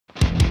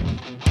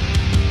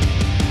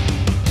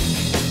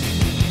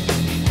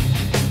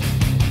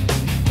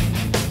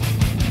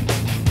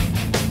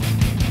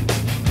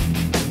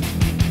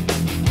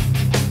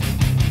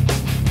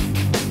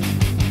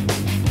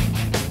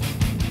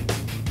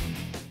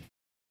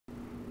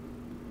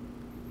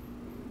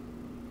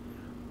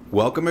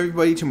Welcome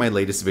everybody to my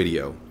latest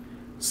video.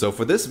 So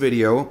for this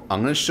video,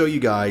 I'm going to show you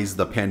guys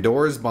the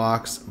Pandoras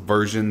Box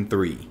version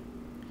 3.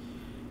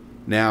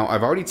 Now,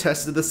 I've already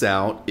tested this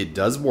out, it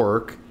does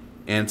work,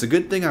 and it's a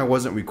good thing I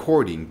wasn't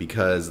recording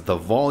because the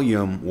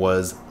volume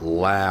was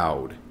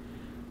loud.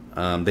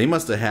 They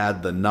must have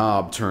had the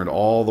knob turned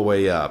all the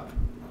way up.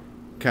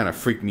 Kind of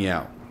freaked me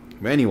out.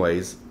 But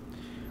anyways,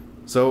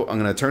 so I'm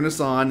going to turn this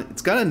on.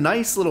 It's got a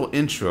nice little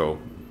intro.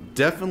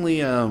 Definitely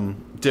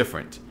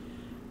different.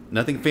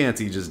 Nothing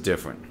fancy, just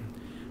different.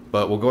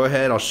 But we'll go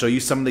ahead, I'll show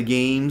you some of the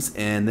games,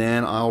 and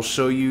then I'll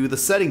show you the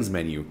settings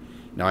menu.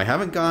 Now, I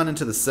haven't gone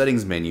into the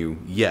settings menu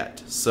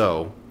yet,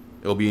 so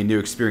it'll be a new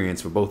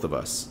experience for both of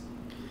us.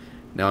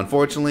 Now,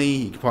 unfortunately,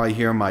 you can probably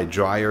hear my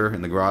dryer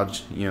in the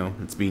garage. You know,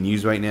 it's being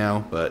used right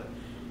now, but,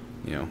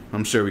 you know,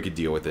 I'm sure we could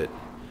deal with it.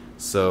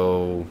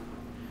 So,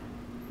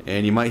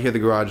 and you might hear the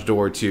garage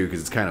door too,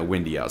 because it's kind of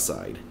windy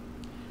outside.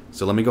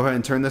 So let me go ahead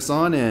and turn this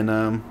on,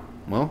 and,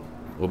 well,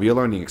 it'll be a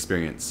learning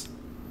experience.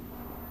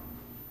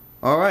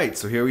 Alright,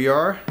 so here we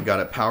are.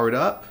 Got it powered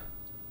up.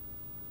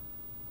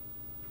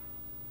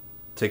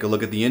 Take a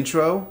look at the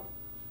intro.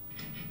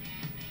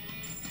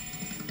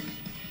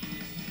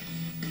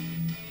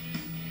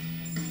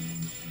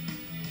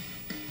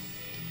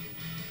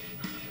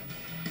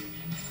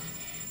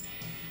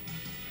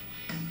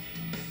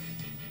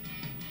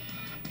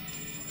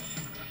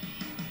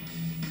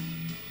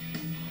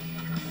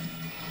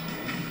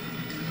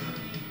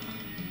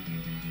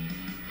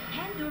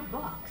 Pandoras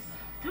Box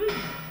V3.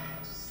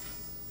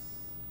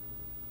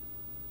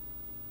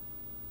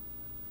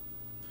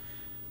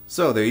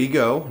 So there you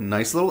go,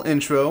 nice little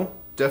intro,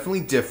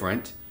 definitely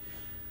different.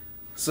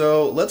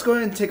 So let's go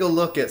ahead and take a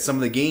look at some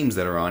of the games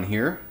that are on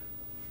here.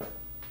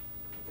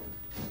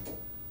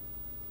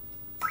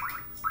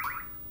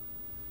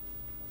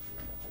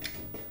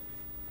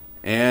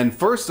 And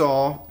first of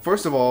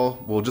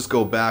all, we'll just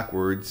go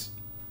backwards.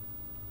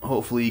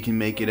 Hopefully you can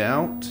make it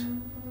out.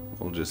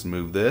 We'll just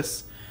move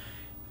this.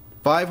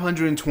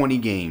 520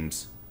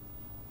 games.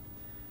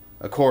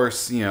 Of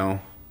course, you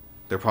know,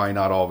 they're probably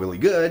not all really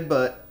good,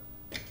 but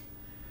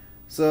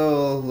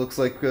so, looks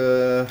like,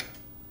 ooh,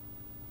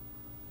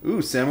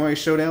 Samurai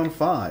Showdown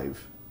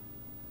 5.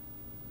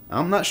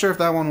 I'm not sure if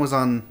that one was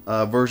on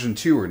version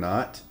 2 or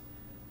not.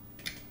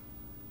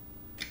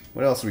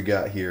 What else we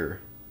got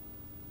here?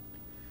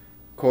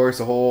 Of course,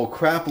 a whole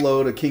crap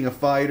load of King of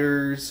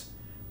Fighters.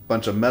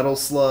 Bunch of Metal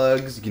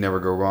Slugs. You can never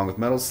go wrong with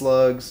Metal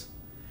Slugs.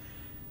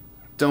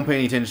 Don't pay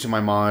any attention to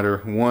my monitor.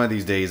 One of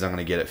these days I'm going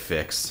to get it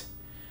fixed.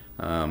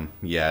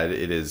 Yeah,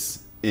 it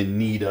is in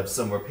need of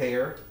some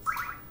repair.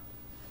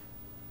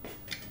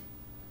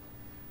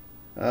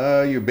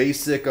 Your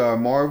basic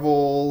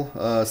Marvel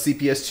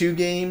CPS2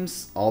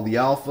 games, all the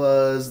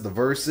alphas, the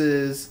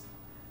verses,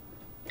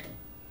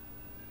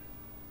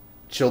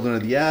 Children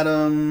of the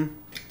Atom,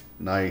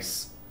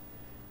 nice.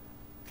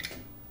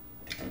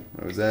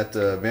 What was that?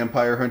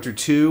 Vampire Hunter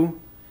 2,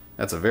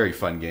 that's a very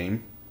fun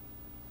game.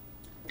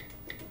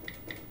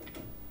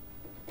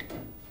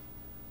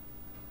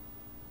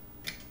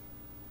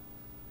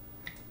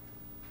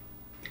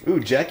 Ooh,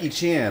 Jackie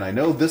Chan. I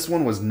know this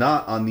one was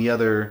not on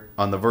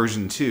the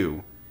version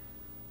 2.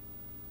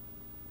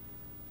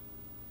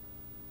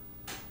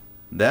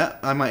 That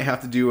I might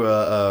have to do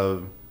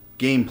a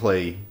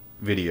gameplay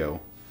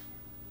video.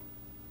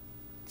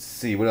 Let's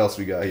see what else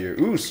we got here.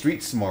 Ooh,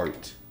 Street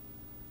Smart.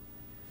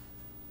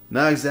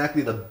 Not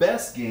exactly the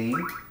best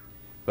game,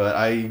 but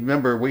I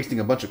remember wasting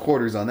a bunch of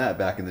quarters on that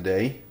back in the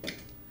day.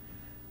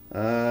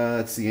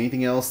 Let's see,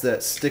 anything else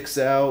that sticks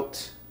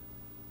out?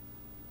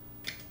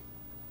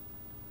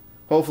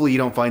 Hopefully you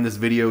don't find this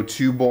video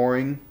too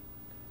boring.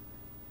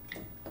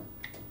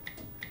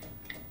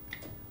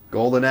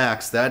 Golden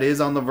Axe, that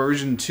is on the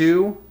version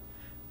 2,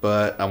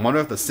 but I wonder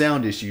if the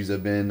sound issues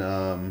have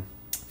been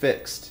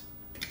fixed.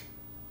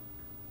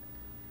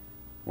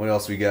 What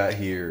else we got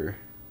here?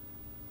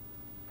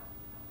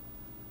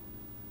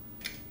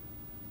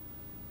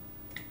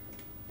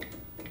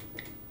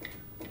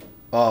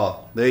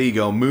 Oh, there you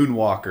go,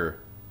 Moonwalker.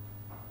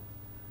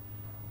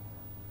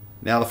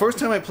 Now, the first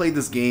time I played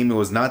this game, it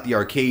was not the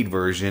arcade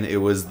version,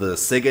 it was the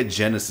Sega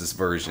Genesis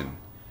version.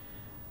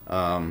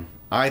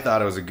 I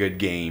thought it was a good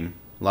game.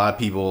 A lot of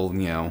people,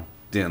 you know,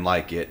 didn't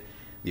like it.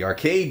 The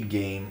arcade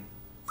game,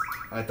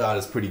 I thought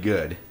is pretty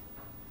good.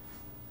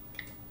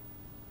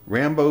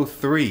 Rambo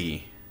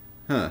 3.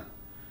 Huh.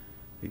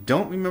 I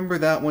don't remember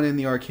that one in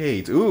the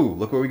arcades. Ooh,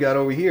 look what we got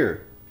over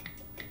here.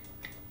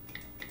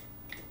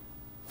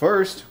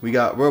 First, we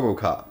got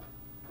RoboCop.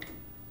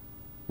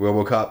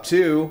 RoboCop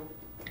 2.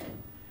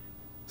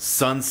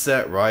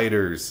 Sunset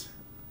Riders,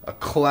 a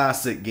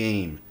classic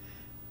game.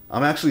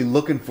 I'm actually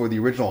looking for the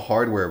original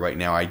hardware right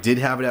now. I did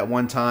have it at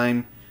one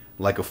time.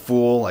 Like a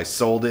fool, I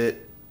sold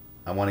it.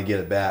 I want to get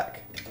it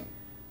back.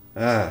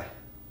 If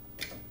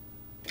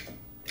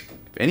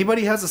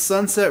anybody has a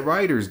Sunset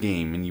Riders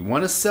game and you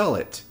want to sell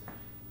it,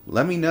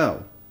 let me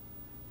know.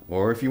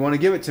 Or if you want to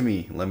give it to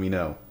me, let me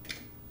know.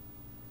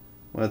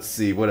 Let's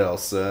see, what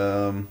else?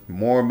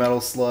 More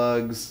Metal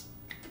Slugs.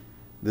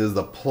 This is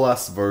the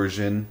Plus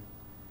version.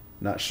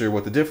 Not sure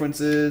what the difference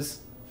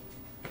is.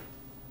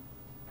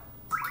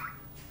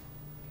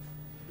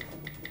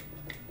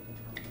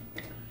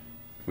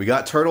 We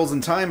got Turtles in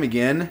Time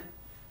again.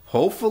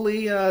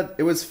 Hopefully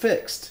it was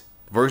fixed.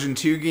 Version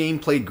 2 game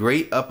played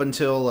great up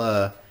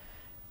until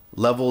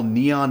level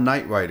Neon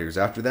Knight Riders.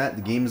 After that,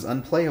 the game is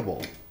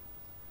unplayable.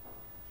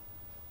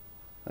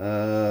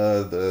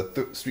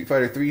 The Street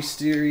Fighter 3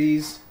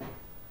 series.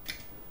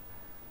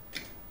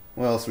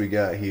 What else we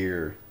got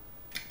here?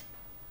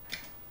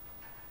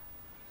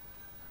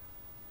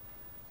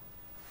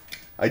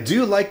 I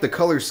do like the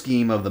color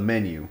scheme of the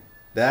menu.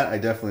 That I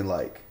definitely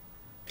like.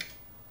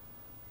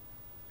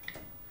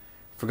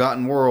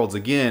 Forgotten Worlds,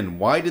 again.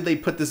 Why did they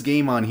put this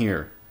game on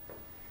here?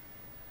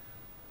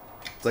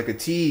 It's like a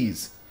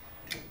tease.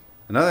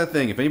 Another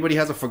thing, if anybody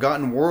has a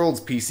Forgotten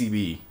Worlds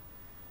PCB,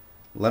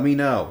 let me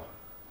know.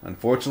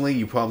 Unfortunately,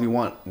 you probably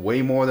want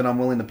way more than I'm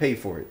willing to pay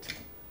for it.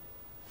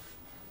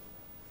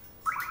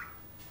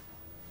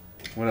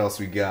 What else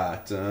we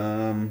got?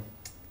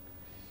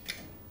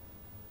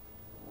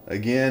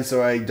 Again,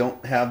 so I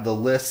don't have the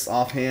lists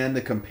offhand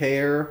to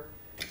compare,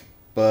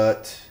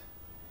 but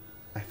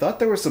I thought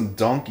there were some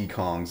Donkey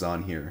Kongs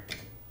on here.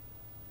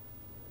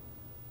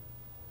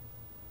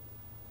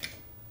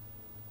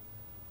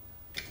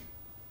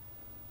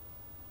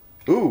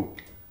 Ooh,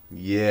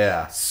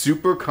 yeah,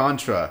 Super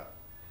Contra.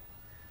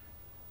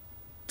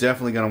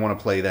 Definitely gonna want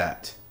to play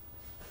that.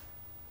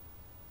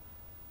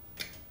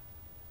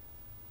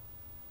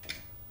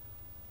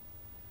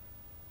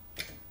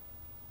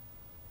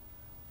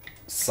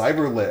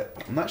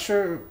 Cyberlip. I'm not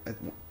sure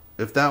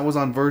if that was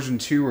on version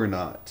 2 or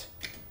not.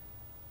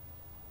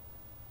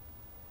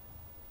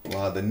 A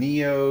lot of the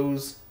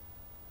Neos.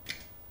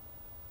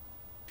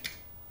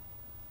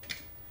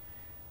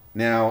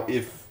 Now,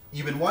 if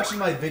you've been watching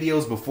my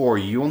videos before,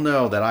 you'll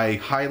know that I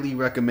highly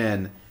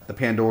recommend the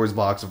Pandora's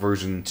Box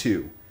version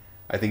 2.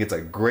 I think it's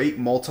a great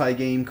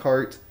multi-game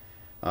cart.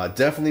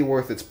 Definitely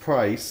worth its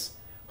price.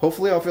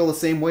 Hopefully I'll feel the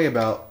same way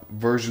about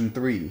version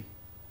 3.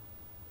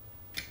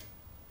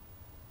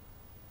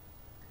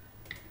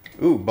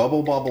 Ooh,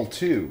 Bubble Bobble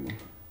 2.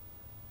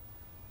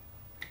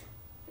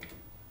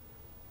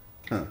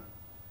 Huh.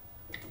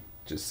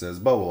 Just says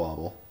Bubble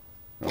Bobble.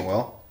 Oh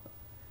well.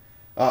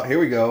 Oh, here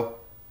we go.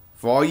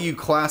 For all you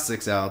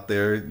classics out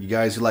there, you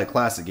guys who like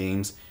classic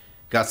games,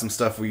 got some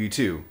stuff for you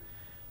too.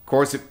 Of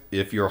course,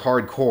 if you're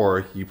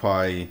hardcore, you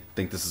probably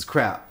think this is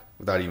crap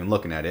without even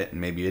looking at it, and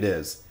maybe it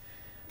is.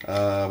 What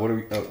are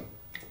we... Oh,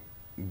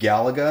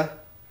 Galaga.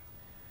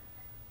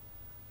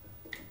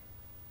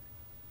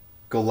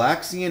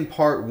 Galaxian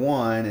Part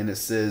 1, and it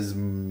says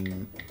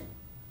Moon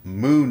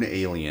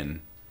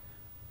Alien.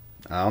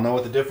 I don't know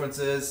what the difference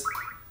is.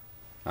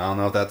 I don't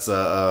know if that's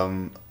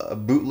a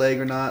bootleg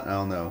or not. I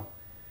don't know.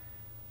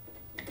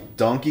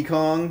 Donkey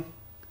Kong.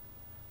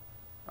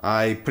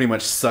 I pretty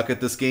much suck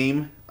at this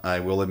game. I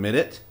will admit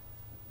it.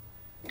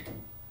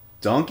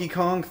 Donkey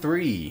Kong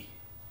 3.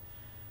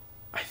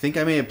 I think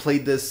I may have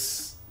played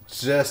this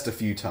just a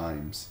few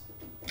times.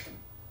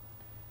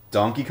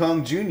 Donkey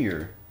Kong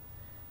Jr.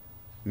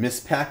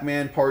 Miss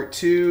Pac-Man Part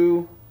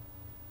 2.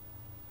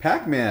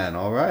 Pac-Man,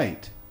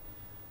 alright.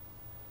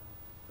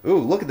 Ooh,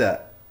 look at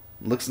that.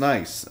 Looks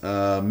nice.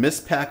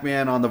 Miss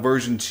Pac-Man on the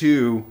version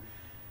 2,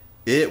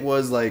 it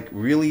was like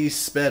really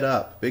sped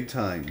up, big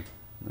time.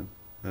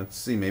 Let's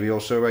see, maybe I'll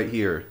show right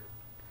here.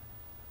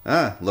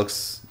 Ah,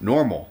 looks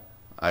normal.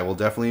 I will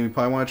definitely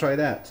probably want to try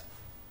that.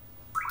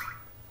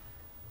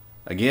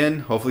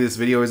 Again, hopefully this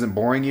video isn't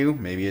boring you.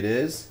 Maybe it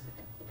is.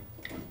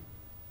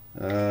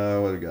 What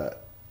do we got?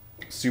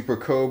 Super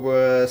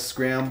Cobra,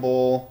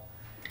 Scramble,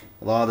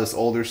 a lot of this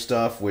older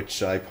stuff,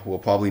 which I will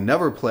probably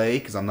never play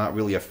because I'm not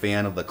really a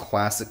fan of the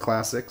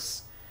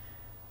classics.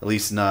 At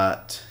least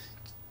not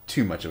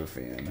too much of a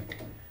fan.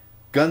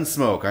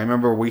 Gunsmoke, I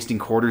remember wasting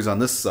quarters on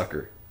this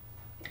sucker.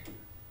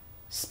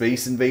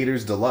 Space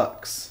Invaders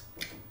Deluxe.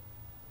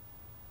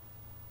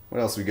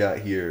 What else we got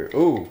here?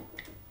 Ooh.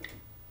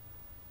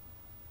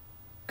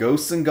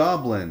 Ghosts and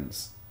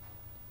Goblins.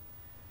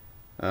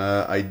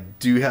 I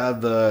do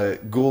have the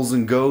Ghouls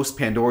and Ghosts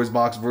Pandora's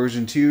Box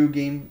version 2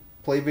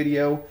 gameplay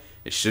video.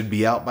 It should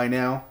be out by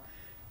now.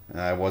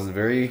 I wasn't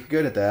very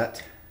good at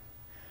that.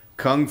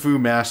 Kung Fu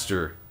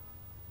Master.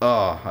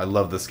 Oh, I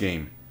love this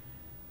game.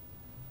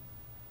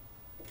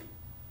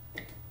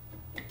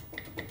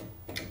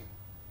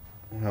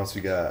 What else we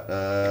got?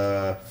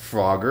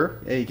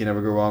 Frogger. Hey, you can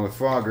never go wrong with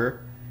Frogger.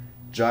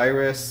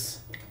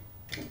 Gyrus.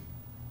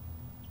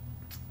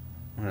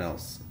 What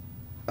else?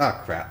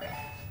 Ah, crap.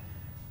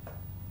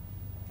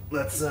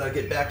 Let's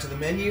get back to the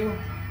menu.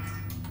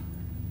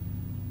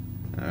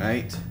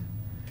 Alright.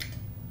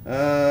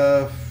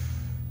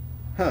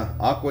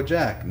 Aqua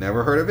Jack.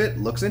 Never heard of it.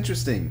 Looks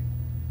interesting.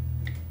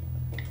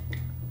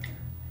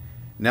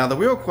 Now the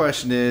real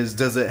question is,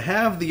 does it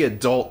have the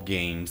adult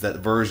games that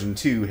version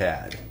 2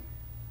 had?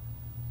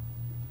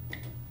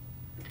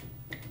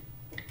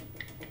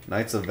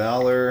 Knights of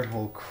Valor.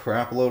 Whole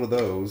crap load of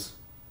those.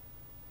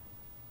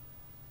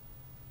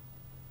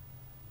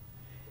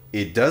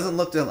 It doesn't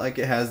look like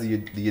it has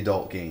the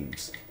adult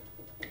games.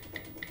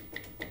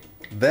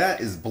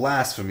 That is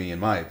blasphemy in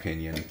my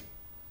opinion.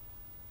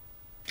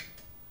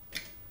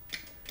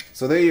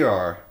 So there you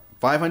are.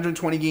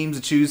 520 games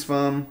to choose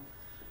from.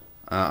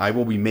 I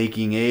will be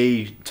making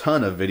a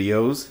ton of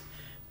videos.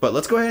 But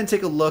let's go ahead and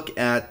take a look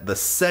at the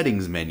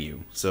settings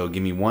menu. So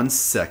give me 1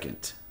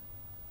 second.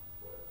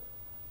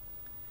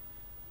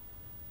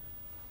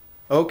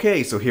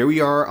 Okay, so here we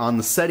are on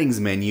the settings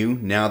menu.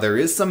 Now there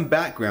is some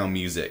background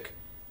music.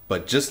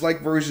 But just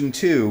like version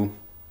 2,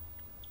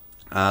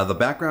 the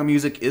background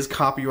music is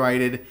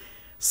copyrighted.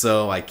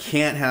 So I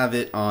can't have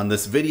it on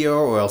this video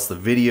or else the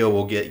video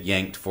will get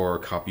yanked for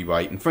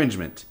copyright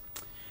infringement.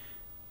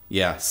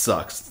 Yeah,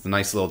 sucks. It's a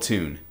nice little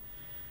tune.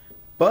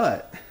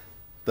 But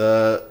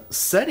the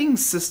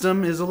settings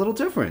system is a little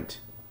different.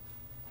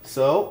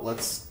 So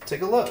let's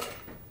take a look.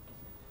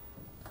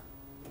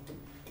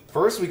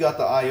 First we got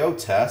the I/O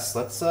test.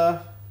 Let's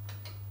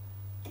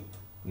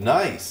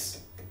nice.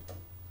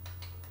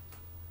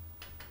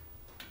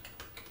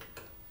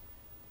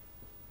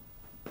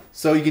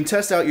 So you can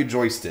test out your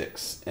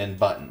joysticks and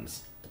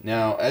buttons.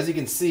 Now, as you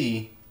can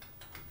see,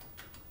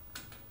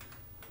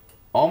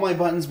 all my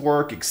buttons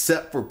work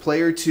except for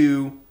player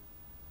 2,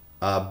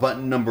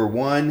 button number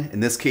 1.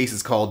 In this case,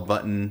 it's called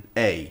button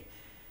A.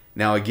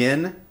 Now,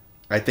 again,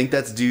 I think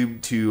that's due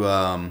to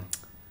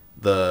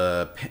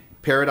the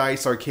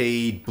Paradise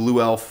Arcade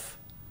Blue Elf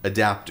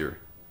adapter.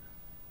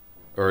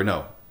 Or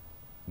no,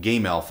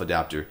 Game Elf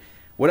adapter.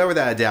 Whatever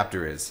that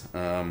adapter is.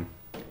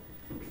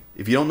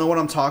 If you don't know what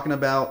I'm talking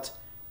about,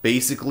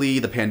 basically,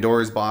 the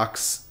Pandoras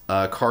Box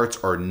carts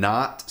are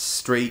not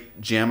straight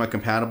JAMA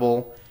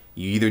compatible.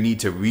 You either need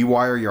to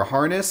rewire your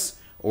harness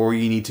or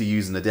you need to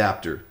use an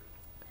adapter.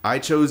 I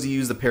chose to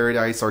use the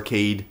Paradise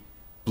Arcade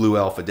Blue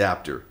Elf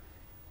adapter.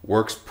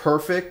 Works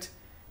perfect,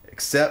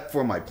 except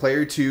for my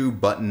player 2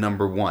 button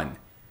number 1.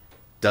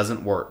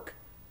 Doesn't work.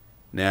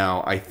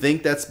 Now, I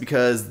think that's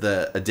because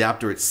the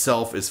adapter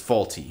itself is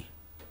faulty.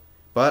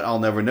 But I'll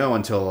never know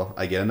until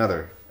I get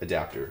another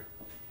adapter.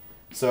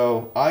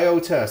 So, I/O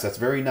test, that's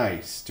very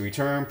nice. To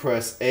return,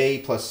 press A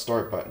plus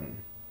start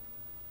button.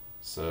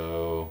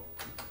 So,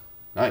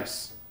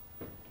 nice.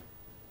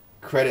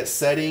 Credit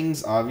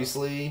settings,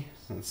 obviously.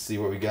 Let's see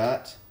what we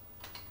got.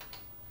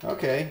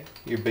 Okay,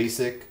 your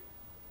basic.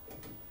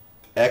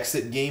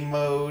 Exit game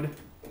mode.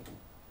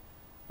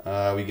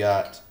 We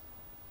got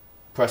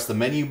press the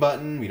menu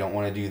button. We don't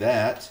want to do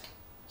that.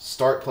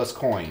 Start plus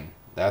coin.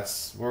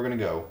 That's where we're going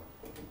to go.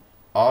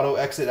 Auto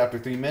exit after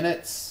 3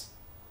 minutes.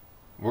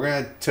 We're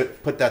going to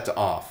put that to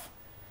off.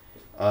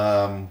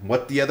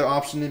 What the other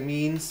option it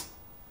means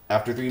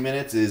after 3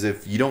 minutes is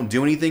if you don't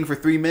do anything for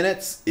 3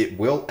 minutes, it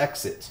will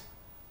exit.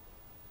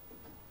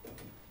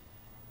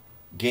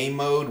 Game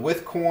mode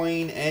with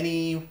coin,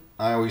 any.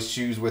 I always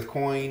choose with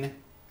coin.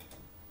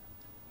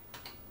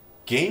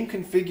 Game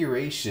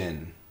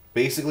configuration.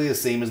 Basically the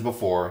same as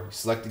before.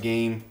 Select the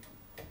game.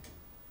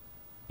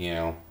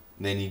 Then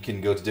you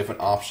can go to different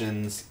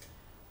options.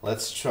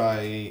 Let's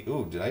try.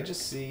 Ooh, did I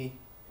just see?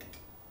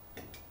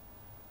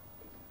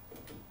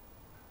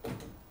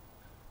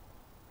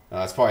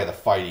 It's probably the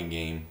fighting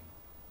game.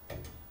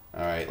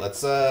 All right,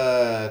 let's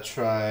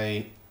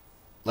try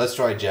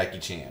Jackie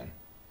Chan.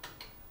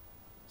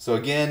 So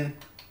again,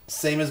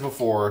 same as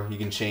before. You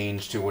can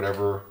change to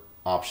whatever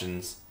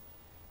options.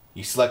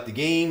 You select the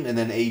game, and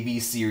then A, B,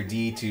 C, or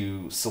D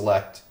to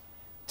select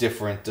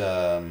different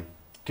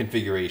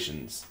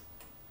configurations.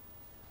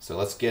 So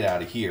let's get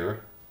out of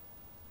here.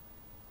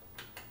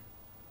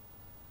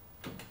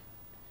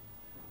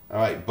 All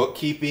right,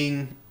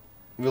 bookkeeping.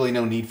 Really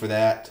no need for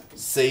that.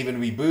 Save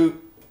and reboot.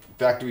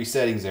 Factory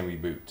settings and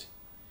reboot.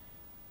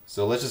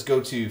 So let's just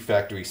go to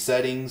factory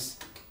settings.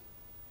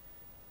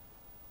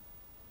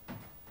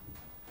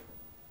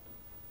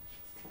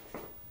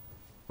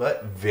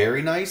 But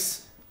very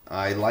nice.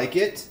 I like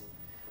it.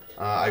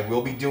 I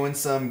will be doing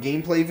some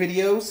gameplay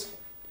videos.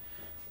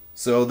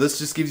 So this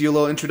just gives you a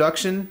little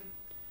introduction.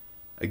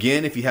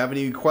 Again, if you have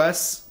any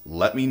requests,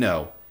 let me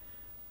know.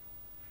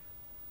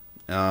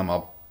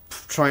 I'll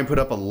try and put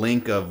up a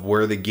link of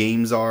where the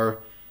games are.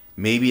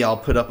 Maybe I'll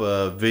put up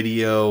a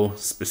video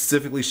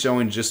specifically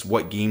showing just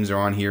what games are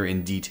on here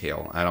in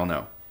detail. I don't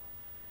know.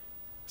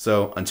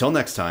 So, until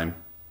next time.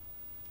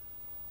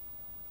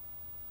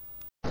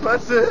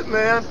 That's it,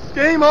 man.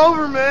 Game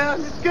over,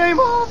 man. It's game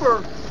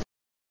over.